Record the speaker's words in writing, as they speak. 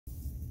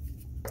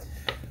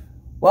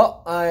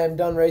Well, I'm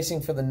done racing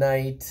for the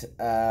night,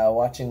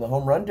 watching the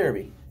Home Run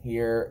Derby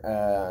here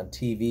on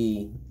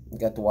TV.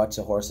 Got to watch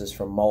the horses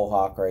from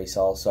Mohawk race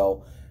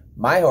also.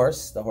 My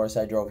horse, the horse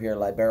I drove here,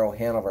 Libero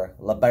Hanover,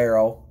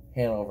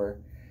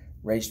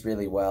 raced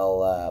really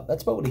well.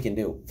 That's about what he can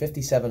do.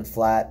 57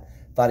 flat,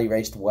 thought he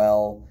raced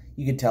well.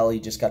 You could tell he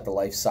just got the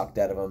life sucked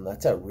out of him.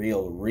 That's a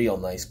real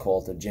nice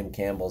colt of Jim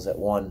Campbell's at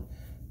one.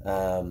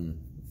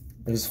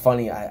 It was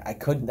funny, I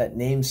couldn't, that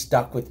name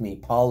stuck with me,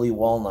 Polly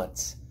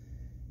Walnuts.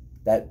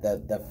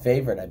 The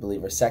favorite, I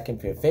believe, or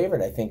second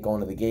favorite, I think,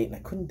 going to the gate, and I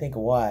couldn't think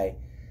of why.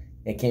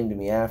 It came to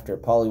me after.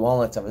 Polly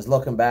Walnuts, I was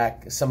looking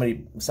back,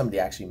 somebody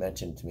actually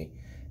mentioned to me,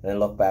 and I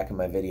look back in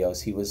my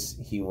videos, he was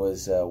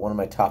one of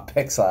my top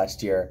picks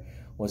last year,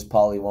 was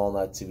Polly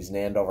Walnuts. He was an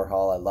Andover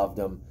Hall, I loved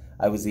him.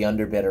 I was the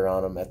underbidder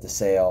on him at the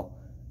sale.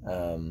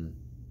 But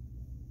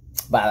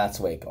that's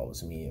the way it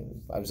goes.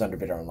 I was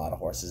underbidder on a lot of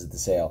horses at the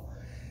sale.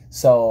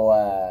 So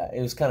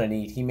it was kind of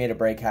neat. He made a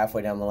break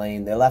halfway down the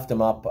lane. They left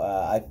him up.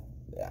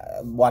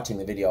 Watching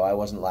the video, I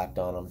wasn't lapped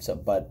on him,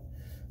 but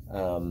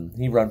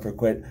he run for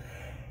quite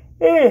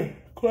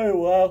a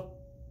while.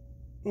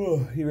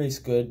 He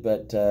raced good,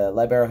 but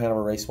Libero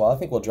Hanover raced well. I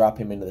think we'll drop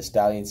him into the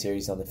Stallion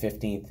Series on the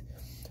 15th.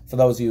 For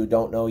those of you who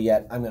don't know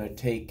yet, I'm going to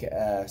take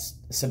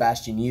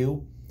Sebastian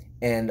Yu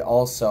and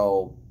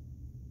also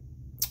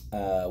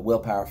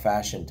Willpower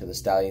Fashion to the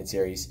Stallion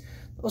Series.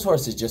 Those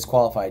horses just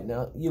qualified.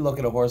 Now, you look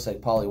at a horse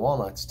like Polly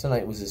Walnuts.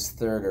 Tonight was his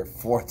third or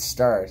fourth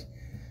start.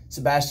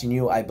 Sebastian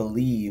Yu, I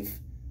believe,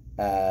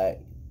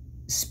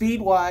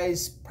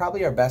 speed-wise,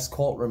 probably our best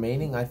colt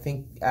remaining. I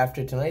think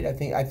after tonight, I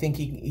think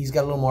he's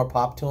got a little more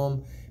pop to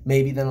him,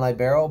 maybe than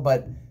Libero,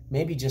 but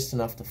maybe just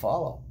enough to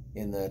follow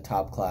in the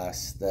top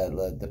class,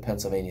 the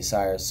Pennsylvania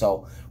Sires.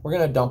 So we're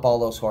going to dump all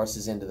those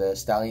horses into the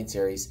Stallion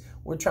Series.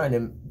 We're trying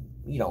to,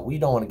 we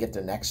don't want to get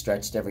their necks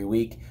stretched every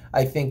week.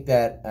 I think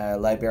that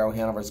Libero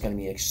Hanover is going to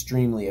be an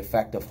extremely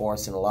effective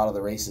horse in a lot of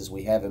the races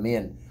we have him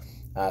in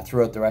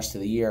throughout the rest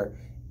of the year.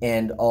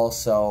 And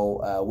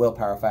also,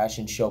 Willpower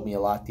Fashion showed me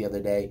a lot the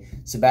other day.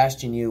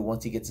 Sebastian Yu,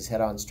 once he gets his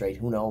head on straight,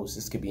 who knows?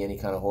 This could be any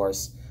kind of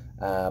horse.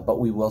 But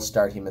we will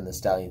start him in the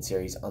Stallion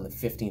Series on the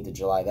 15th of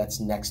July. That's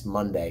next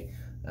Monday,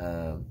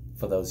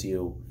 for those of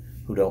you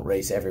who don't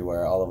race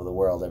everywhere, all over the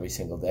world, every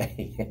single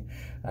day.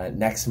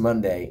 Next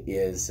Monday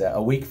is,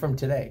 a week from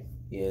today,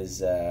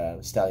 is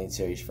Stallion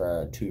Series for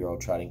our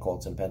 2-year-old trotting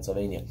colts in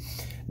Pennsylvania.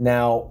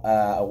 Now,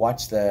 I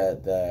watched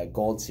the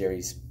Gold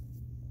Series.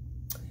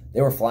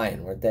 They were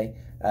flying, weren't they?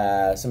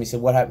 Somebody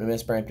said, what happened to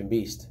Miss Brampton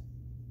Beast?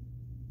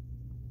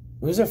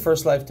 It was her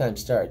first lifetime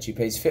start. She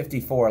pays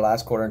 54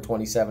 last quarter and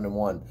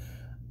 27-1.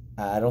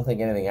 I don't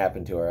think anything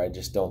happened to her. I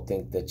just don't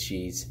think that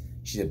she's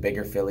a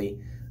bigger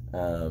filly.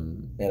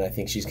 And I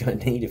think she's going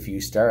to need a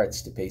few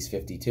starts to pace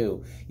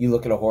 52. You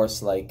look at a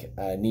horse like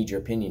Need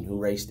Your Opinion, who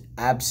raced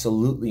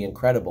absolutely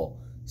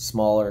incredible.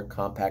 Smaller,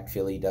 compact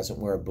filly, doesn't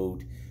wear a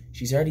boot.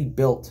 She's already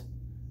built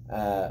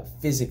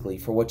physically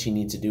for what she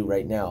needs to do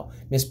right now.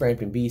 Miss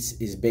Brampton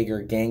Beast is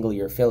bigger,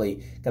 ganglier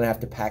filly, gonna have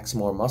to pack some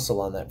more muscle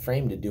on that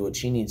frame to do what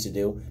she needs to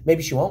do.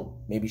 Maybe she won't,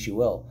 maybe she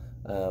will.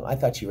 I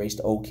thought she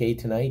raced okay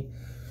tonight.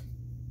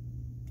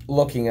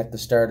 Looking at the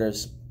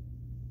starters,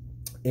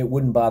 it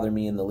wouldn't bother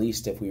me in the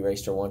least if we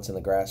raced her once in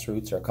the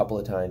grassroots or a couple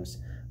of times,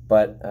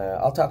 but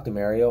I'll talk to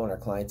Mario and our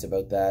clients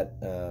about that.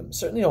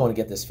 Certainly don't want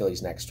to get this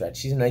filly's neck stretched.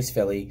 She's a nice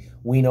filly.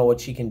 We know what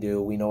she can do.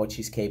 We know what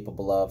she's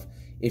capable of.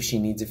 If she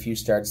needs a few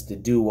starts to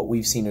do what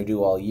we've seen her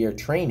do all year,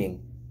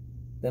 training,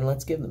 then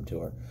let's give them to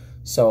her.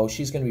 So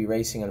she's going to be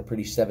racing on a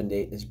pretty strict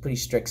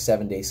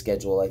 7-day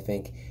schedule, I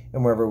think.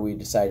 And wherever we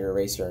decide to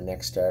race her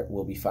next start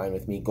will be fine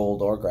with me,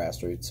 gold or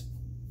grassroots.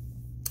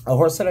 A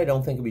horse that I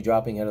don't think will be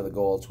dropping out of the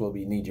golds will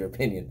be Need Your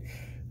Opinion.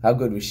 How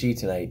good was she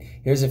tonight?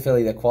 Here's a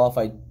filly that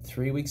qualified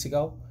 3 weeks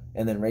ago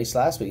and then raced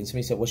last week. And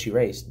somebody said, well, she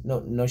raced.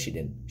 No, she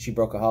didn't. She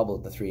broke a hobble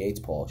at the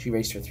 3/8 pole. She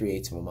raced for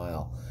 3/8 of a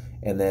mile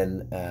and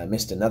then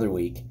missed another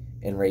week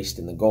and raced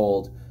in the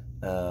gold.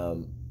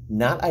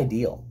 Not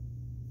ideal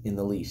in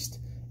the least.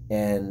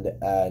 And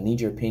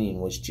Need Your Opinion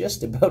was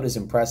just about as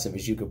impressive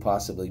as you could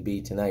possibly be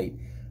tonight.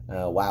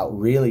 Wow,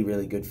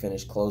 really good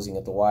finish closing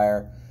at the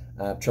wire.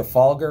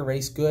 Trafalgar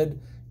raced good.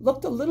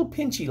 Looked a little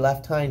pinchy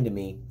left hind to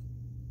me.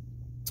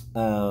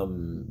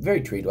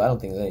 Very treatable. I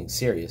don't think there's anything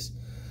serious.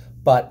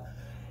 But,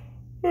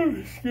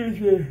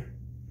 excuse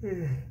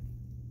me.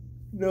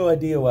 No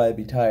idea why I'd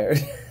be tired.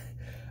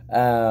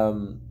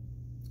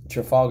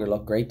 Trafalgar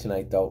looked great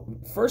tonight, though.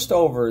 First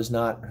over is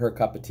not her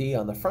cup of tea.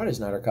 On the front is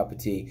not her cup of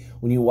tea.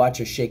 When you watch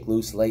her shake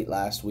loose late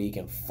last week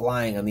and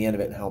flying on the end of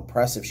it and how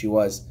impressive she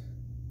was,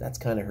 that's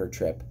kind of her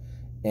trip.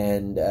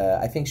 And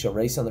I think she'll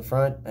race on the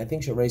front. I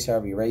think she'll race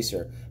however you race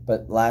her.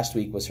 But last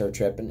week was her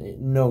trip. And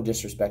no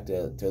disrespect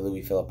to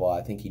Louis Philippot.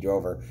 I think he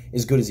drove her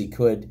as good as he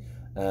could.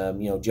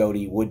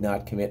 Jody would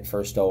not commit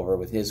first over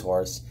with his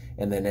horse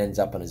and then ends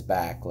up on his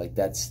back. Like,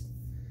 that's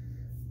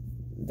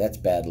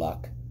bad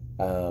luck.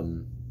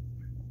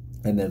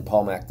 And then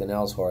Paul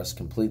McDonnell's horse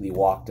completely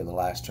walked in the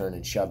last turn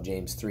and shoved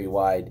James 3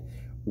 wide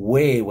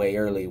way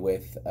early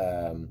with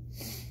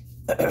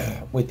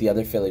with the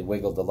other filly,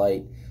 Wiggle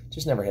Delight.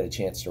 Just never had a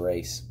chance to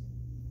race.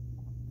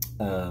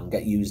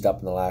 Got used up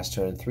in the last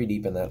turn, 3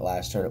 deep in that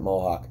last turn at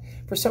Mohawk.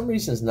 For some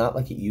reason, it's not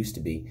like it used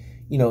to be.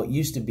 You know, it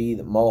used to be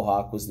that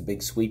Mohawk was the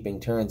big sweeping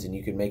turns and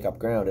you could make up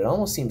ground. It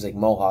almost seems like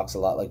Mohawk's a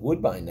lot like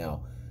Woodbine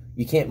now.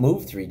 You can't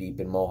move 3 deep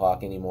in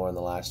Mohawk anymore in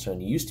the last turn.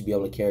 You used to be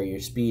able to carry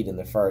your speed in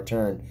the far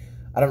turn.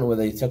 I don't know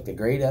whether they took the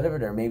grade out of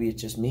it or maybe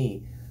it's just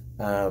me.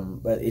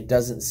 But it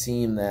doesn't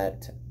seem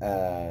that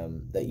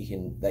that you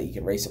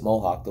can race at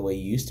Mohawk the way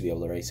you used to be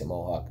able to race at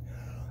Mohawk.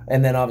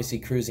 And then obviously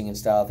Cruising in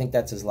Style. I think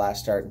that's his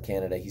last start in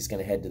Canada. He's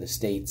going to head to the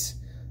States.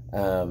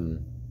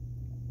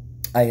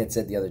 I had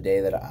said the other day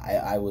that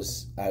I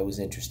was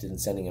interested in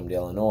sending him to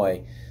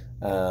Illinois.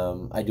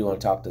 I do want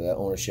to talk to the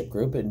ownership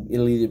group, and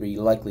it'll either be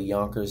likely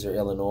Yonkers or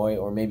Illinois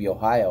or maybe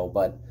Ohio.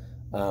 But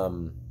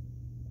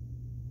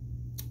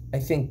I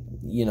think,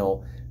 you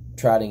know,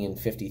 trotting in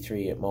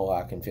 53 at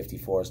Mohawk and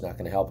 54 is not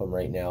going to help him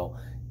right now.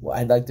 Well,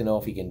 I'd like to know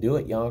if he can do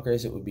it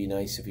Yonkers. It would be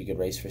nice if he could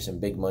race for some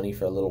big money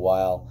for a little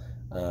while.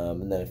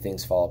 And then if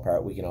things fall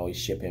apart, we can always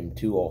ship him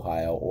to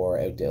Ohio or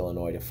out to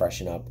Illinois to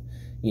freshen up.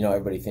 You know,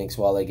 everybody thinks,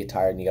 well, they get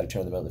tired and you got to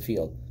turn them out in the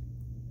field.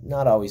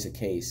 Not always the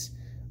case.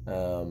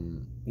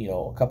 You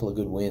know, a couple of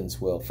good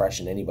wins will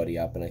freshen anybody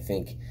up. And I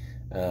think,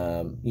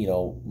 you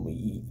know,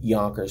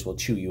 Yonkers will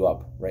chew you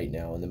up right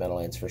now in the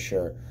Meadowlands for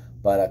sure.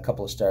 But a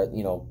couple of starts,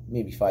 you know,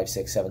 maybe 5,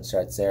 6, 7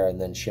 starts there and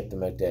then ship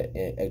them out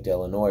to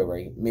Illinois where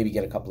you maybe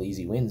get a couple of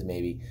easy wins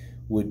maybe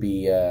would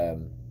be a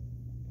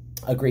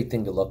great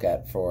thing to look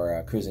at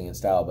for Cruising in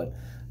Style.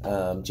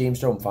 But James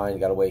drove him fine,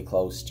 got away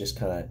close, just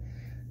kind of,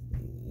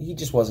 he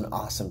just wasn't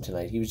awesome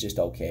tonight. He was just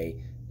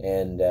okay.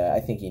 And I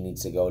think he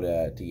needs to go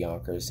to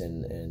Yonkers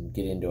and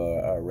get into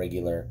a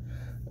regular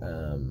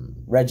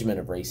regimen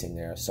of racing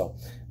there. So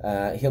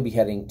he'll be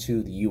heading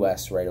to the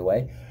U.S. right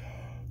away.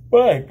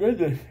 My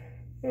goodness.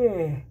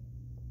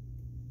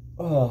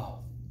 Oh,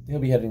 he'll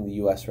be heading to the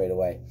U.S. right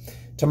away.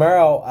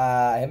 Tomorrow,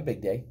 I have a big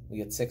day. We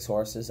get 6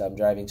 horses. I'm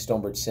driving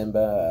Stonebridge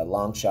Simba, a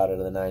long shot out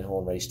of the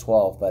 9-hole in race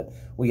 12. But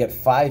we got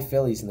 5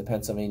 fillies in the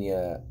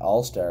Pennsylvania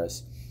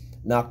All-Stars.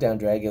 Knockdown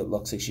Dragout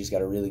looks like she's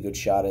got a really good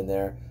shot in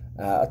there.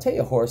 I'll tell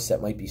you a horse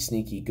that might be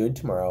sneaky good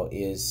tomorrow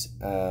is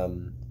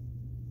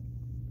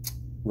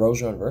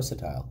Roseron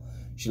Versatile.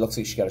 She looks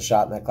like she got a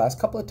shot in that class. A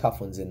couple of tough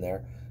ones in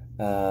there.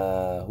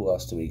 Who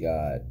else do we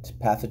got?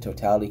 Path of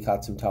Totality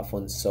caught some tough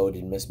ones. So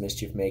did Miss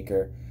Mischief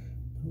Maker.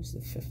 Who's the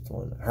 5th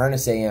one?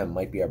 Harness AM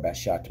might be our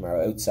best shot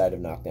tomorrow outside of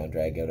Knockdown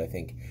Dragout. I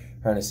think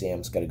Harness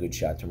AM's got a good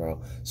shot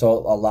tomorrow. So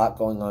a lot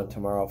going on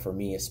tomorrow for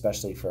me,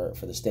 especially for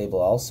the stable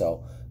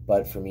also.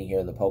 But for me here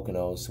in the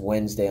Poconos,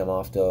 Wednesday I'm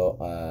off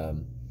to,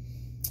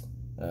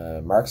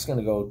 Mark's going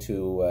to go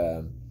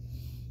to,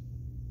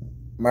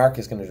 Mark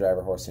is going to drive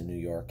her horse in New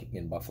York,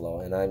 in Buffalo,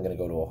 and I'm going to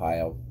go to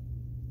Ohio.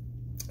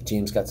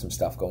 James got some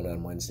stuff going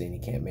on Wednesday and he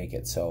can't make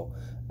it, so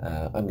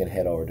I'm going to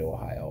head over to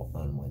Ohio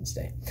on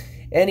Wednesday.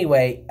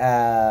 Anyway,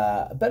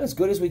 about as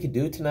good as we could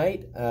do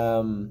tonight.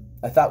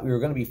 I thought we were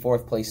going to be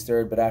 4th place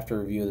 3rd, but after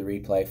review of the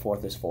replay,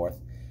 4th is 4th.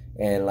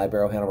 And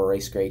Libero Hanover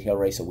raced great. He'll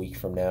race a week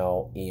from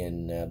now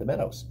in the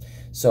Meadows.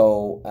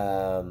 So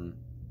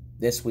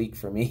this week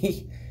for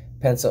me,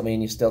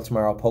 Pennsylvania still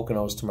tomorrow,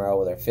 Poconos tomorrow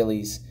with our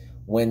fillies.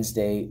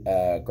 Wednesday,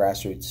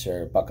 Grassroots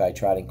or Buckeye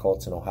Trotting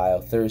Colts in Ohio.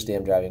 Thursday,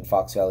 I'm driving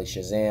Fox Valley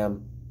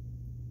Shazam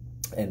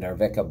and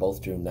Narvika,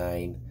 both drew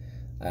 9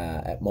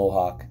 at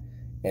Mohawk.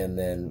 And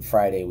then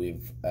Friday,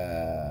 we've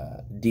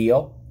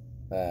Dio,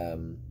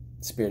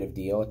 Spirit of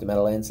Dio at the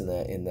Meadowlands in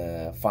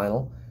the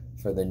final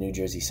for the New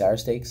Jersey Sire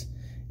Stakes.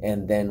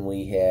 And then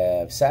we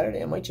have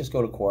Saturday, I might just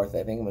go to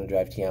Kawartha. I think I'm going to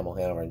drive Tiamo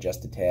Hanover and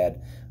Just a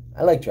Tad.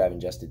 I like driving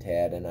Just a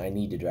Tad, and I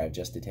need to drive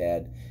Just a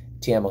Tad.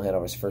 Tiamo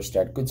Hanover's first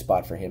start, good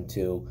spot for him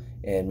too.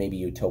 And maybe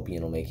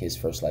Utopian will make his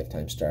first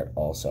lifetime start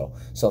also.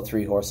 So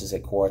 3 horses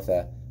at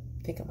Kawartha.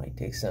 I think I might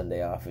take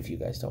Sunday off if you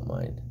guys don't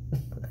mind.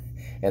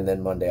 And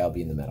then Monday I'll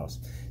be in the Meadows.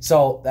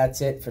 So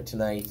that's it for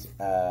tonight.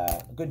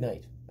 A good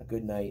night. A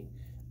good night.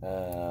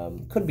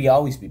 Could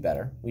always be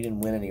better. We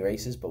didn't win any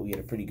races, but we had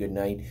a pretty good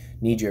night.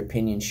 Need Your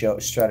Opinion show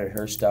strutted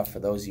her stuff for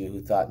those of you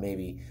who thought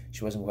maybe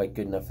she wasn't quite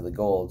good enough for the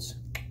golds.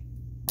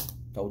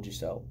 Told you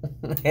so.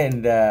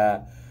 And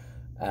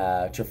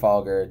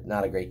Trafalgar,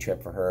 not a great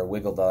trip for her.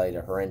 Wiggle Delight,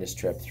 a horrendous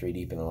trip, 3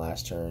 deep in the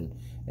last turn.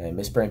 And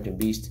Miss Brampton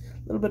Beast,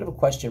 a little bit of a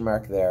question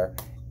mark there.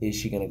 Is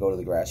she going to go to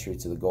the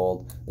Grassroots of the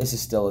Gold? This is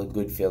still a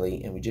good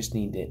filly, and we just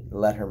need to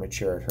let her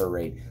mature at her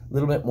rate. A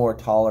little bit more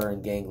taller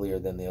and ganglier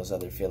than those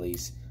other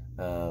fillies.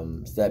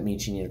 Does that mean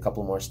she need a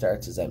couple more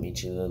starts? Does that mean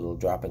she need a little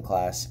drop in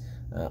class?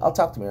 I'll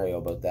talk to Mario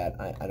about that.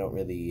 I don't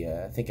really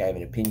think I have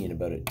an opinion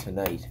about it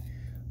tonight.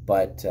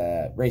 But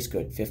race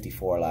good,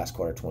 54, last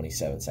quarter,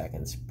 27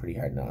 seconds. Pretty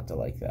hard not to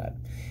like that.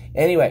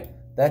 Anyway,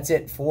 that's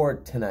it for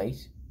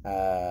tonight.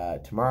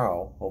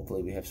 Tomorrow,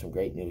 hopefully we have some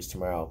great news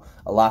tomorrow.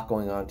 A lot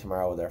going on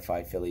tomorrow with our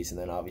 5 fillies, and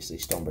then obviously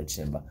Stonebridge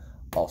Simba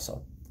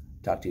also.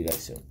 Talk to you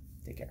guys soon.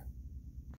 Take care.